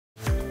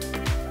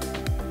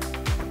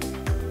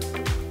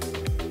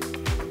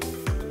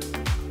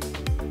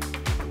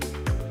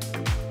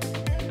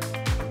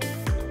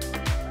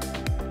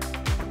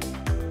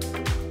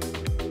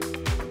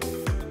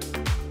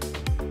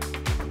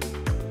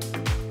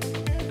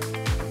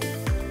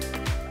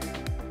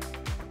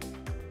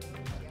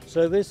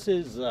So this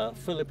is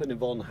Philip and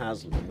Yvonne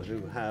Haslam,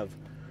 who have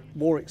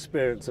more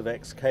experience of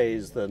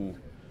XKs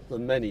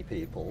than many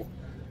people.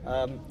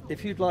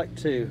 If you'd like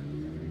to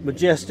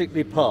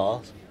majestically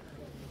pass,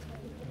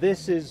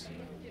 this is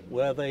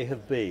where they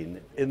have been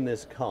in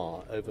this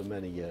car over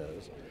many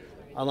years.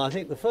 And I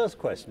think the first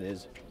question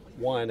is,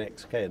 why an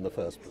XK in the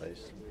first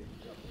place?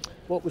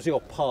 What was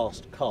your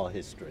past car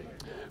history?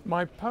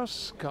 My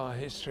past car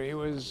history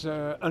was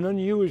an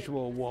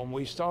unusual one.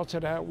 We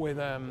started out with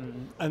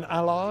an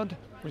Allard,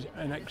 which was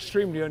an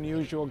extremely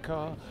unusual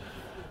car,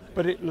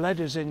 but it led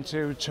us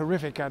into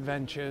terrific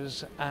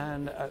adventures,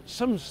 and at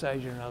some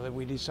stage or another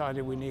we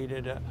decided we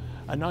needed a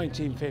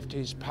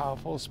 1950s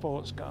powerful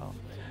sports car.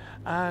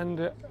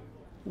 And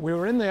we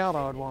were in the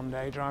Allard one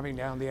day driving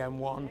down the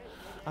M1,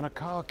 and a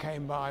car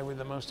came by with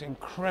the most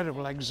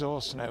incredible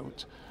exhaust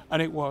note,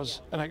 and it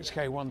was an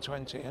XK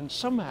 120, and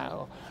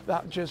somehow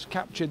that just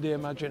captured the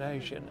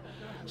imagination.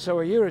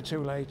 So a year or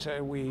two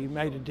later we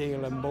made a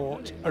deal and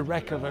bought a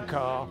wreck of a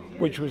car,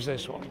 which was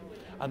this one,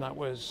 and that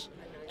was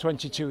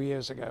 22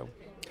 years ago.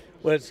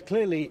 Well, it's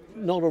clearly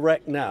not a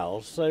wreck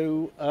now,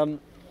 so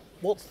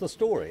what's the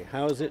story?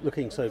 How is it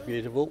looking so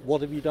beautiful?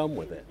 What have you done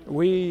with it?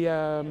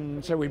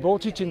 So we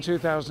bought it in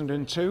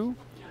 2002,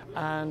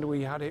 and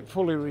we had it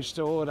fully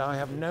restored. I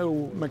have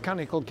no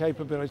mechanical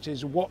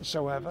capabilities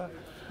whatsoever.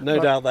 No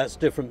doubt that's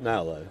different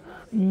now, though.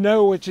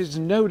 No, it is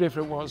no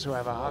different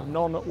whatsoever. I have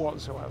none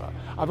whatsoever.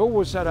 I've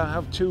always said I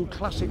have two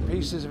classic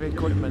pieces of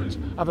equipment.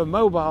 I have a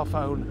mobile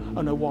phone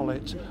and a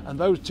wallet, and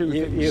those two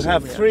things. You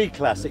have three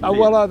classic. Oh,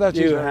 well, that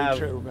is very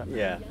true.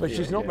 But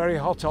she's not very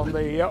hot on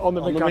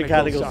the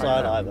mechanical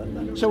side either.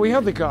 No. So we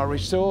had the car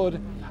restored,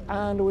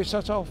 and we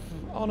set off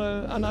on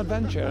an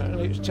adventure, and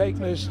it's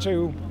taken us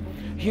to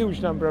a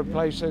huge number of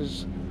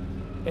places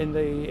in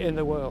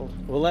the world.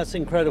 Well, that's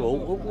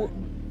incredible.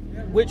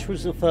 Which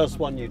was the first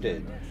one you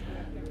did?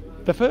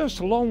 The first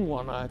long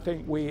one I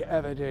think we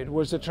ever did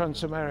was the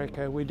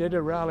Transamerica. We did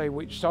a rally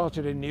which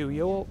started in New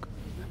York,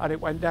 and it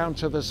went down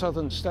to the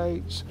southern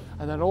states,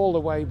 and then all the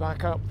way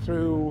back up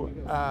through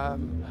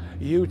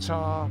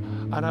Utah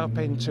and up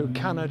into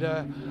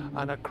Canada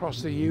and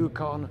across the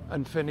Yukon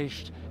and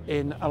finished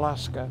in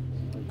Alaska.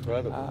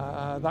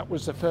 Incredible. That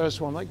was the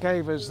first one that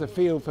gave us the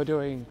feel for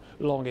doing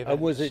long events. And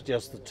was it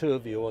just the two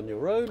of you on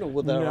your own, or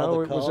were there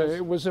other cars? No,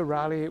 it was a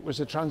rally. It was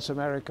a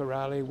Transamerica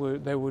rally.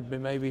 There would be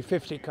maybe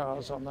 50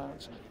 cars on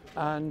that.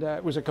 And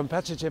it was a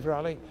competitive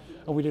rally,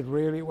 and we did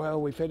really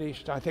well. We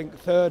finished, I think,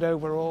 third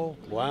overall.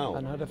 Wow.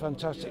 And had a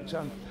fantastic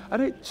time.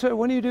 And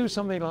when you do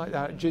something like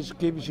that, it just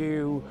gives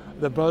you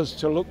the buzz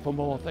to look for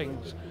more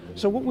things.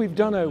 So what we've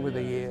done over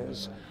the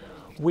years,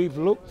 we've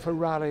looked for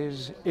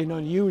rallies in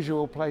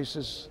unusual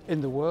places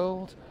in the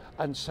world,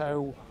 and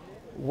so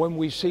when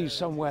we see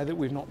somewhere that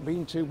we've not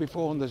been to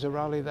before and there's a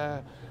rally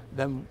there,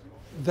 then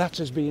that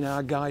has been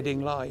our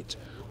guiding light.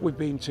 We've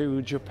been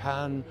to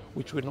Japan,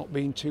 which we've not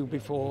been to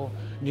before,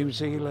 New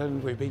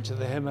Zealand, we've been to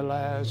the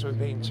Himalayas, we've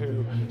been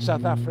to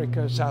South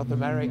Africa, South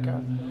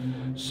America.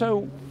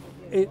 So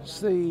it's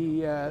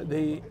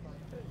the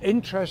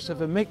interest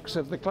of a mix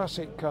of the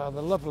classic car,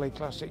 the lovely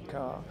classic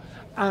car,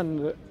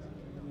 and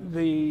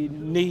the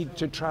need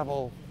to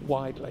travel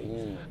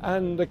widely.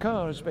 And the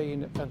car has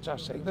been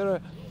fantastic.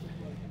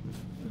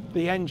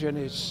 The engine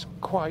is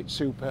quite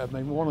superb,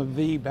 and one of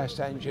the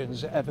best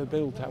engines ever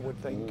built, I would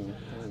think.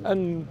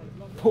 And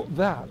put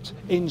that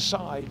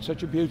inside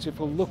such a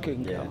beautiful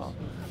looking car,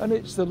 and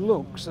it's the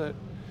looks that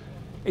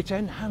it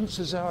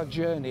enhances our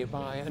journey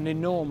by an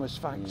enormous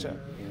factor.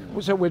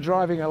 So we're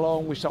driving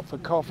along, we stop for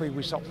coffee,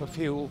 we stop for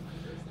fuel.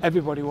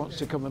 Everybody wants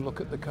to come and look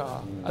at the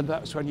car, and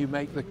that's when you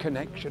make the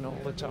connection all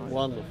the time.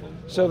 Wonderful.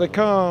 So the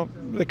car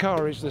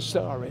is the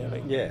star,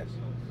 really. Yes.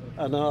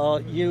 And are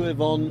you,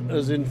 Yvonne,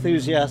 as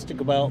enthusiastic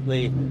about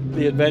the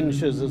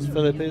adventures as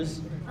Philip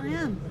is? I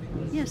am.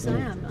 Yes, I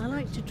am. I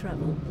like to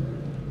travel.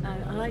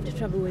 I like to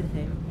travel with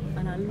him,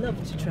 and I love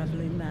to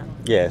travel in that.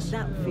 Yes.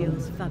 That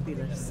feels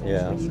fabulous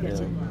Yeah, when you get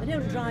it. I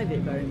don't drive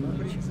it very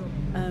much.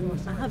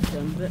 I have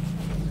done, but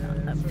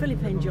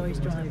Philip enjoys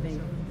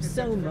driving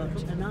so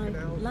much, and I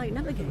like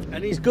navigating.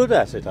 And he's good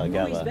at it, I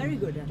gather. He's very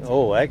good at it.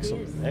 Oh,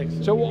 excellent,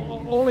 excellent. So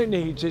all it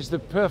needs is the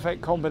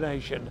perfect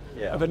combination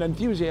of an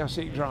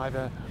enthusiastic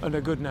driver and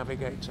a good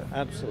navigator.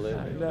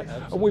 Absolutely.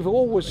 And we've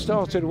always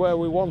started where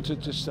we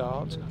wanted to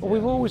start, and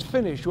we've always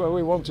finished where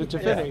we wanted to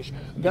finish.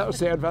 That's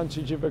the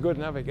advantage of a good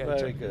navigator.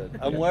 Very good.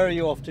 And where are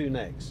you off to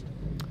next?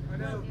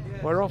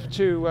 We're off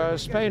to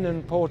Spain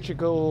and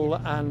Portugal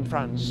and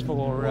France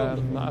for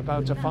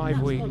about a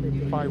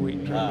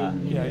five-week trip.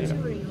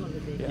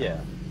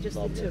 Yeah. Just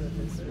the two of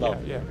us.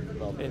 Lovely.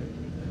 Lovely.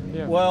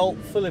 Well,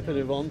 Philip and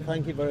Yvonne,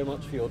 thank you very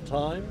much for your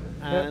time,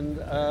 and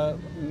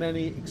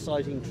many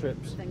exciting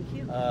trips Thank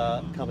you.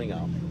 coming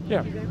up.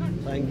 Yeah.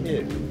 Thank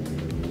you.